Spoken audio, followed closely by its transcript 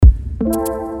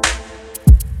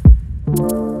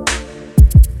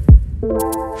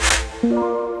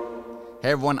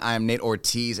everyone. I am Nate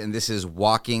Ortiz, and this is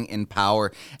Walking in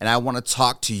Power, and I want to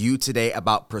talk to you today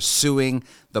about pursuing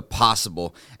the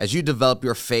possible. As you develop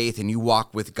your faith and you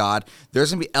walk with God,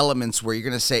 there's going to be elements where you're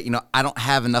going to say, I don't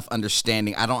have enough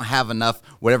understanding. I don't have enough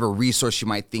whatever resource you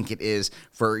might think it is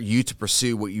for you to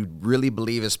pursue what you really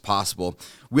believe is possible.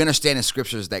 We understand in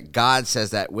scriptures that God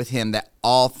says that with him that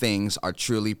all things are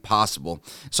truly possible.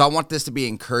 So I want this to be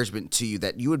encouragement to you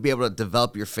that you would be able to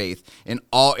develop your faith in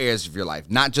all areas of your life,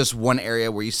 not just one area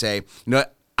where you say,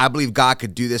 I believe God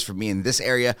could do this for me in this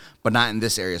area, but not in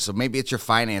this area. So maybe it's your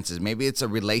finances, maybe it's a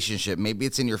relationship, maybe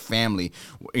it's in your family,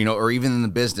 or even in the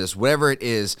business, whatever it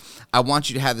is. I want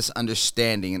you to have this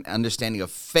understanding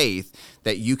of faith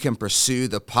that you can pursue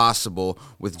the possible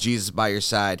with Jesus by your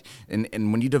side. And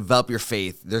when you develop your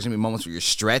faith, there's going to be moments where you're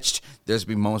stretched. There's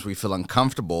going to be moments where you feel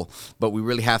uncomfortable, but we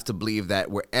really have to believe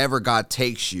that wherever God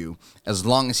takes you, as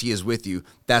long as he is with you,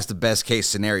 that's the best case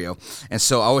scenario. And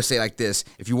so I always say like this: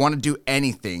 if you want to do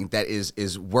anything that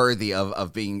is worthy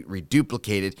of being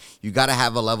reduplicated, you got to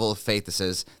have a level of faith that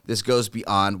says this goes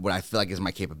beyond what I feel like is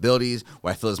my capabilities,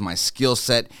 what I feel is my skill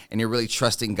set, and you're really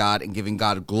trusting God and giving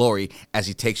God glory as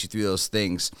he takes you through those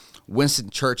things. Winston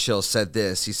Churchill said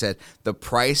this. He said, "The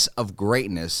price of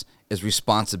greatness is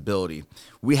responsibility."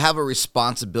 We have a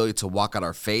responsibility to walk out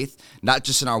our faith, not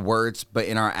just in our words, but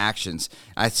in our actions.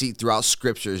 I see throughout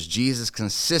scriptures, Jesus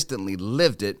consistently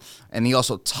lived it, and he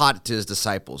also taught it to his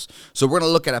disciples. So we're going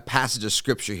to look at a passage of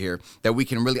scripture here that we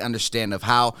can really understand of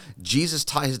how Jesus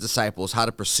taught his disciples how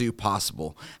to pursue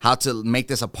possible, how to make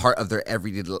this a part of their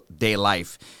everyday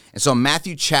life. And so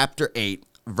Matthew chapter 8,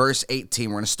 verse 18,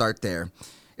 we're going to start there.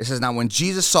 It says, "Now when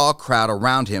Jesus saw a crowd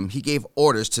around him, he gave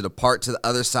orders to depart to the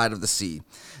other side of the sea.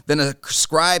 Then a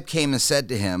scribe came and said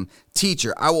to him,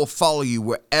 'Teacher, I will follow you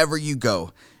wherever you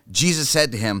go.' Jesus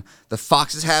said to him, 'The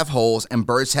foxes have holes and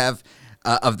birds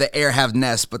of the air have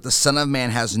nests, but the Son of Man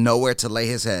has nowhere to lay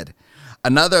his head.'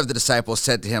 Another of the disciples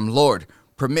said to him, 'Lord,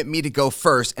 permit me to go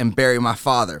first and bury my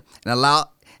father.'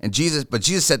 But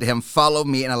Jesus said to him, 'Follow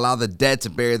me and allow the dead to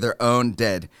bury their own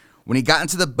dead.' When he got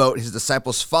into the boat, his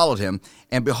disciples followed him,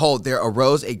 and behold, there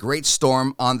arose a great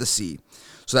storm on the sea,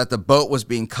 so that the boat was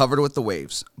being covered with the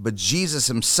waves. But Jesus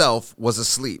himself was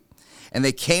asleep. And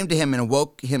they came to him and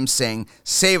woke him, saying,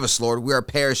 'Save us, Lord, we are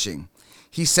perishing.'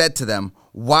 He said to them,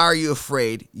 'Why are you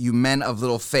afraid, you men of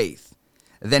little faith?'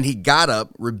 Then he got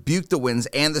up, rebuked the winds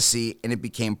and the sea, and it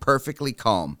became perfectly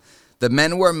calm. The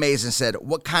men were amazed and said,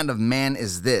 'What kind of man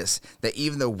is this, that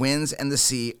even the winds and the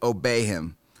sea obey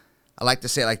him?'" I like to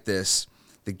say it like this: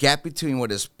 the gap between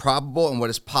what is probable and what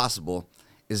is possible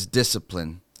is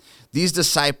discipline. These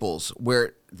disciples,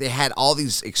 where they had all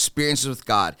these experiences with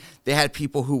God, they had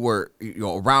people who were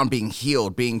around being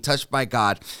healed, being touched by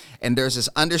God, and there's this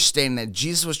understanding that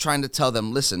Jesus was trying to tell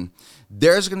them, listen,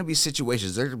 there's going to be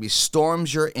situations, there's going to be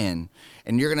storms you're in,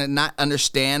 and you're going to not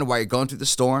understand why you're going through the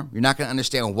storm. You're not going to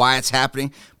understand why it's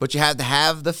happening, but you have to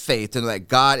have the faith to know that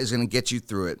God is going to get you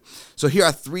through it. So here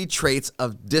are 3 traits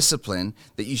of discipline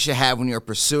that you should have when you're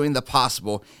pursuing the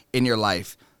possible in your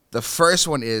life. The first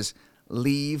one is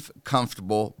leave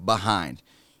comfortable behind.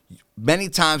 Many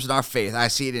times in our faith, I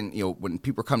see it in, when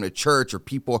people come to church or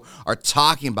people are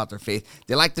talking about their faith,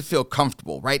 they like to feel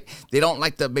comfortable, right? They don't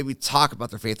like to maybe talk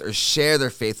about their faith or share their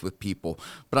faith with people.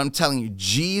 But I'm telling you,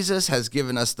 Jesus has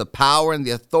given us the power and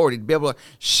the authority to be able to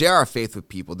share our faith with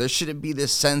people. There shouldn't be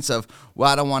this sense of,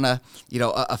 well, I don't want to,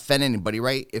 offend anybody,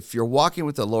 right? If you're walking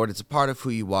with the Lord, it's a part of who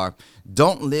you are.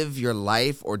 Don't live your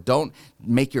life or don't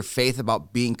make your faith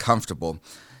about being comfortable.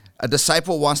 A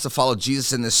disciple wants to follow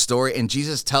Jesus in this story, and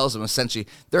Jesus tells him essentially,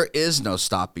 there is no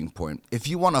stopping point. If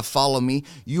you want to follow me,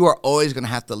 you are always going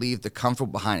to have to leave the comfort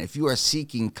behind. If you are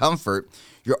seeking comfort,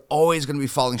 you're always going to be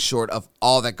falling short of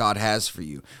all that God has for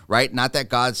you, right? Not that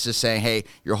God's just saying, hey,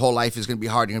 your whole life is going to be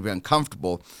hard, you're going to be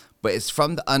uncomfortable, but it's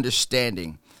from the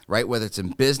understanding, right? Whether it's in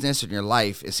business or in your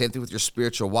life, it's the same thing with your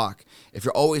spiritual walk. If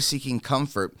you're always seeking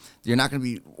comfort, you're not going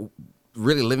to be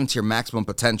really living to your maximum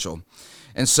potential.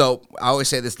 And so I always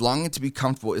say this: longing to be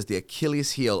comfortable is the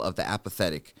Achilles heel of the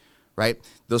apathetic, right?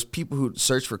 Those people who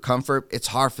search for comfort, it's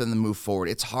hard for them to move forward.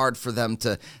 It's hard for them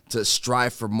to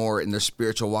strive for more in their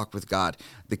spiritual walk with God.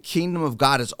 The kingdom of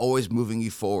God is always moving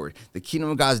you forward. The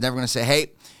kingdom of God is never going to say,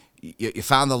 hey, you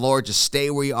found the Lord, just stay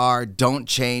where you are, don't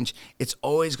change. It's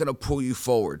always going to pull you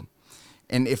forward.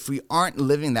 And if we aren't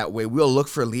living that way, we'll look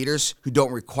for leaders who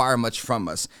don't require much from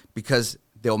us because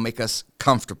they'll make us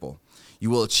comfortable. You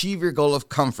will achieve your goal of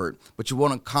comfort, but you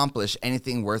won't accomplish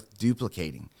anything worth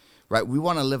duplicating, right? We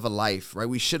want to live a life, right?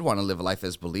 We should want to live a life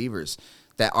as believers,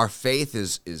 that our faith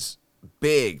is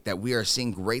big, that we are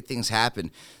seeing great things happen,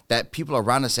 that people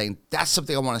around us saying, that's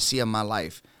something I want to see in my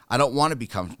life. I don't want to be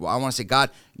comfortable. I want to say,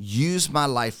 God, use my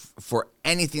life for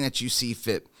anything that you see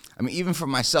fit. I mean, even for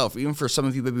myself, even for some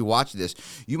of you maybe watching this,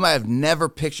 you might have never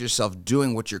pictured yourself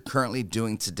doing what you're currently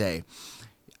doing today.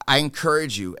 I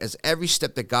encourage you, as every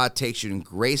step that God takes you and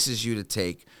graces you to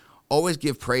take, always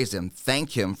give praise to him.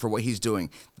 Thank him for what he's doing.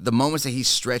 The moments that he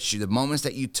stretched you, the moments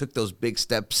that you took those big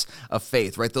steps of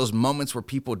faith, right? Those moments where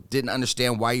people didn't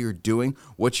understand why you were doing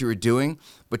what you were doing,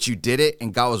 but you did it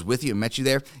and God was with you and met you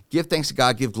there. Give thanks to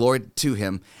God, give glory to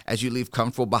him as you leave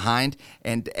comfortable behind.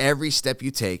 And every step you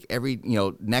take, every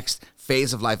next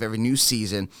phase of life, every new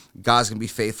season, God's going to be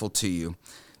faithful to you.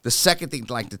 The second thing I'd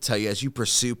like to tell you as you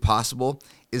pursue possible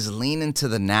is lean into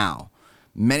the now.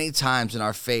 Many times in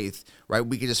our faith, right,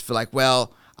 we can just feel like,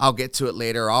 well, I'll get to it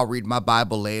later, or I'll read my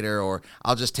Bible later, or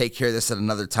I'll just take care of this at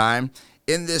another time.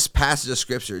 In this passage of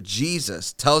Scripture,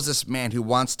 Jesus tells this man who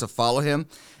wants to follow him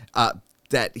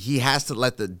that he has to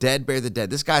let the dead bury the dead.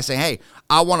 This guy's saying, hey,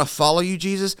 I want to follow you,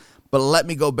 Jesus, but let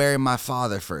me go bury my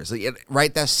father first.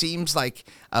 Right? That seems like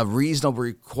a reasonable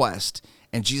request.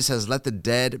 And Jesus says, let the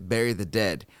dead bury the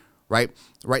dead, right?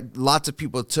 Lots of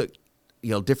people took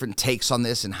different takes on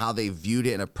this and how they viewed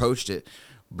it and approached it.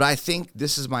 But I think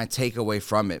this is my takeaway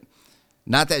from it.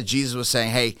 Not that Jesus was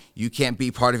saying, hey, you can't be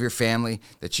part of your family,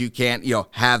 that you can't,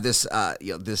 have this,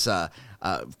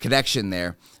 connection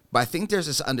there. But I think there's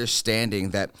this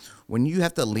understanding that when you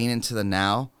have to lean into the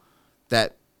now,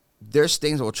 that there's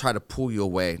things that will try to pull you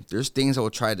away. There's things that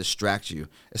will try to distract you,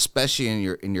 especially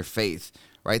in your faith,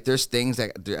 right? There's things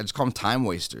that I just call them time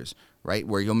wasters, right?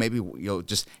 Where you'll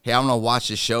just, hey, I'm going to watch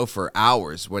this show for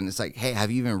hours, when it's like, hey,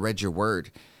 have you even read your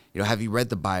word? Have you read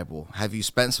the Bible? Have you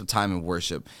spent some time in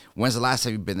worship? When's the last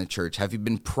time you've been to church? Have you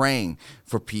been praying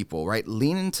for people, right?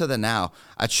 Lean into the now.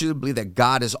 I truly believe that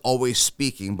God is always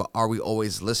speaking, but are we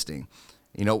always listening?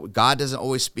 God doesn't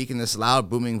always speak in this loud,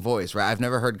 booming voice, right? I've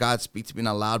never heard God speak to me in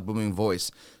a loud, booming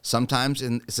voice. Sometimes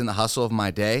it's in the hustle of my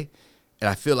day, and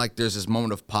I feel like there's this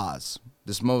moment of pause,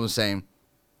 this moment of saying,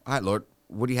 all right, Lord,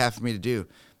 what do you have for me to do?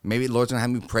 Maybe the Lord's going to have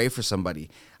me pray for somebody.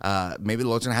 Maybe the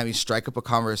Lord's going to have me strike up a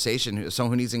conversation,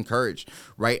 someone who needs encouraged,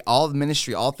 right? All the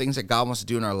ministry, all things that God wants to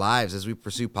do in our lives as we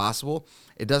pursue possible,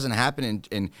 it doesn't happen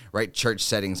in right church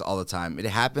settings all the time. It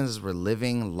happens as we're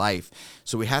living life.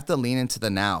 So we have to lean into the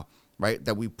now, right?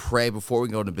 That we pray before we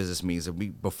go to business meetings,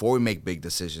 before we make big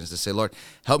decisions, to say, Lord,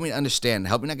 help me understand,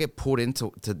 help me not get pulled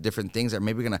into different things that are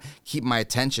maybe going to keep my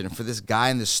attention. And for this guy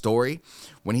in this story,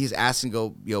 when he's asking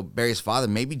to go, bury his father,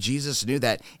 maybe Jesus knew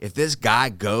that if this guy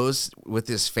goes with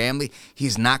his family,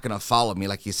 he's not going to follow me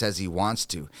like he says he wants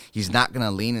to. He's not going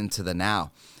to lean into the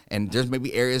now. And there's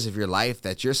maybe areas of your life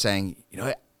that you're saying,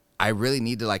 I really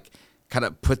need to kind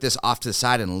of put this off to the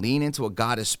side and lean into what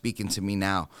God is speaking to me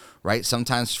now, right?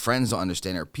 Sometimes friends don't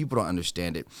understand it or people don't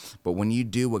understand it. But when you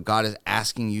do what God is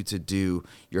asking you to do,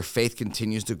 your faith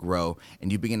continues to grow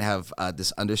and you begin to have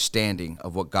this understanding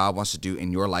of what God wants to do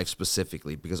in your life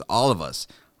specifically, because all of us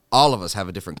have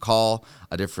a different call,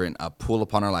 a different pull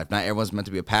upon our life. Not everyone's meant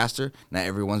to be a pastor. Not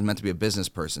everyone's meant to be a business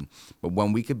person. But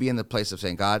when we could be in the place of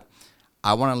saying, God,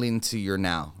 I want to lean into your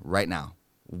now, right now.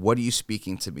 What are you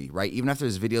speaking to me, right? Even after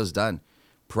this video is done,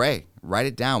 pray, write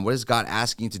it down. What is God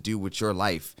asking you to do with your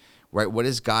life, right? What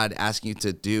is God asking you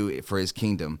to do for his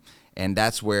kingdom? And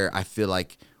that's where I feel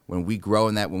like when we grow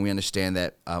in that, when we understand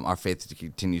that, our faith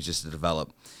continues just to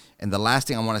develop. And the last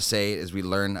thing I want to say is we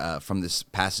learn from this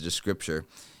passage of Scripture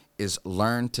is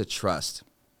learn to trust.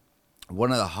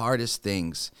 One of the hardest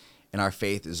things in our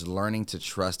faith is learning to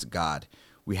trust God.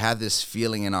 We have this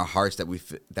feeling in our hearts that we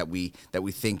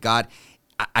think, God,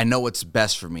 I know what's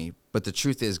best for me, but the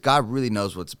truth is God really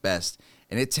knows what's best,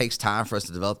 and it takes time for us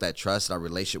to develop that trust in our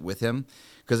relationship with him,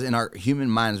 because in our human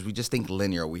minds, we just think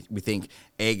linear. We think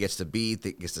A gets to B,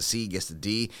 gets to C, gets to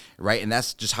D, right? And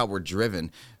that's just how we're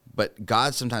driven. But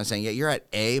God's sometimes saying, yeah, you're at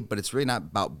A, but it's really not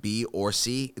about B or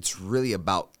C. It's really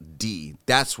about D.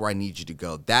 That's where I need you to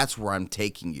go. That's where I'm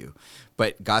taking you.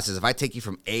 But God says, if I take you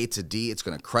from A to D, it's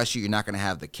going to crush you. You're not going to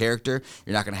have the character.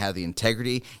 You're not going to have the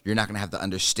integrity. You're not going to have the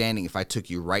understanding if I took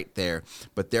you right there.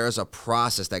 But there is a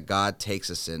process that God takes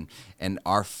us in, and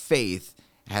our faith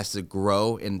has to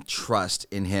grow in trust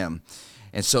in him.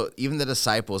 And so even the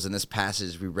disciples in this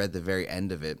passage, we read the very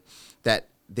end of it, that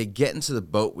they get into the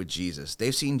boat with Jesus.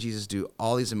 They've seen Jesus do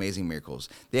all these amazing miracles.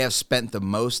 They have spent the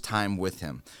most time with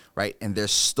him, right? And their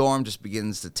storm just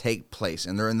begins to take place,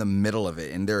 and they're in the middle of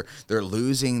it, and they're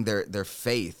losing their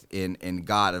faith in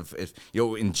God,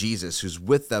 in Jesus, who's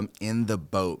with them in the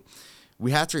boat.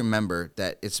 We have to remember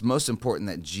that it's most important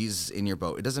that Jesus is in your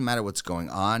boat. It doesn't matter what's going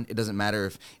on. It doesn't matter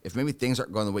if maybe things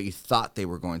aren't going the way you thought they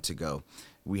were going to go.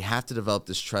 We have to develop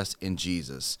this trust in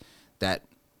Jesus, that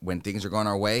when things are going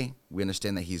our way, we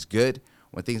understand that he's good.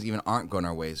 When things even aren't going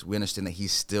our ways, we understand that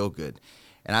he's still good.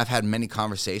 And I've had many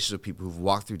conversations with people who've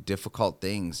walked through difficult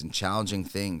things and challenging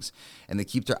things, and they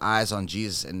keep their eyes on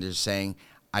Jesus, and they're saying,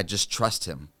 I just trust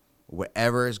him.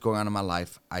 Whatever is going on in my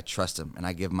life, I trust him, and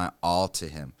I give my all to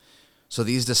him. So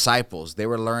these disciples, they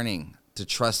were learning to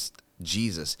trust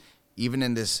Jesus, even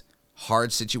in this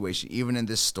hard situation, even in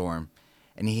this storm.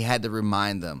 And he had to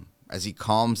remind them, as he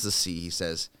calms the sea, he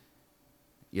says,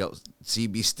 sea,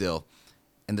 be still.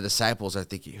 And the disciples are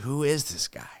thinking, who is this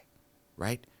guy,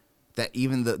 right? That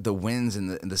even the winds and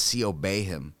the sea obey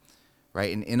him,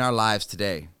 right? And in our lives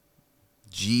today,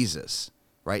 Jesus,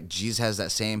 right? Jesus has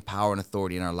that same power and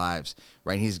authority in our lives,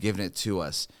 right? He's given it to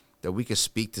us that we can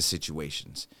speak to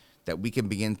situations, that we can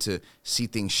begin to see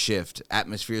things shift,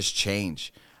 atmospheres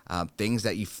change, things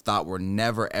that you thought were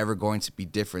never, ever going to be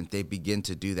different. They begin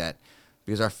to do that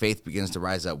because our faith begins to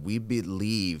rise up. We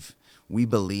believe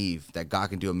that God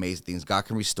can do amazing things. God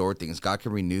can restore things. God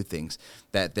can renew things.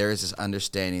 That there is this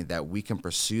understanding that we can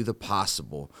pursue the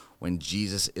possible when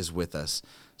Jesus is with us.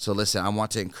 So listen, I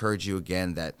want to encourage you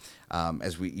again that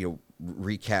as we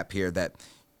recap here, that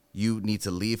you need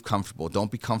to leave comfortable.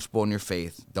 Don't be comfortable in your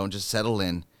faith. Don't just settle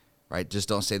in, right? Just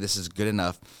don't say this is good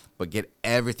enough, but get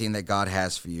everything that God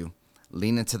has for you.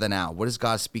 Lean into the now. What is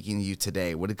God speaking to you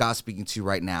today? What is God speaking to you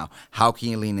right now? How can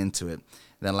you lean into it? And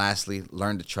then lastly,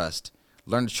 learn to trust.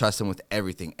 Learn to trust him with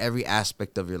everything, every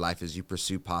aspect of your life as you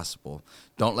pursue possible.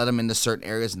 Don't let him into certain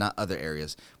areas, not other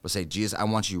areas. But say, Jesus, I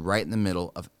want you right in the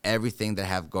middle of everything that I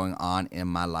have going on in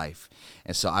my life.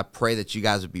 And so I pray that you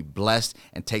guys would be blessed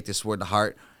and take this word to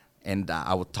heart. And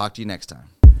I will talk to you next time.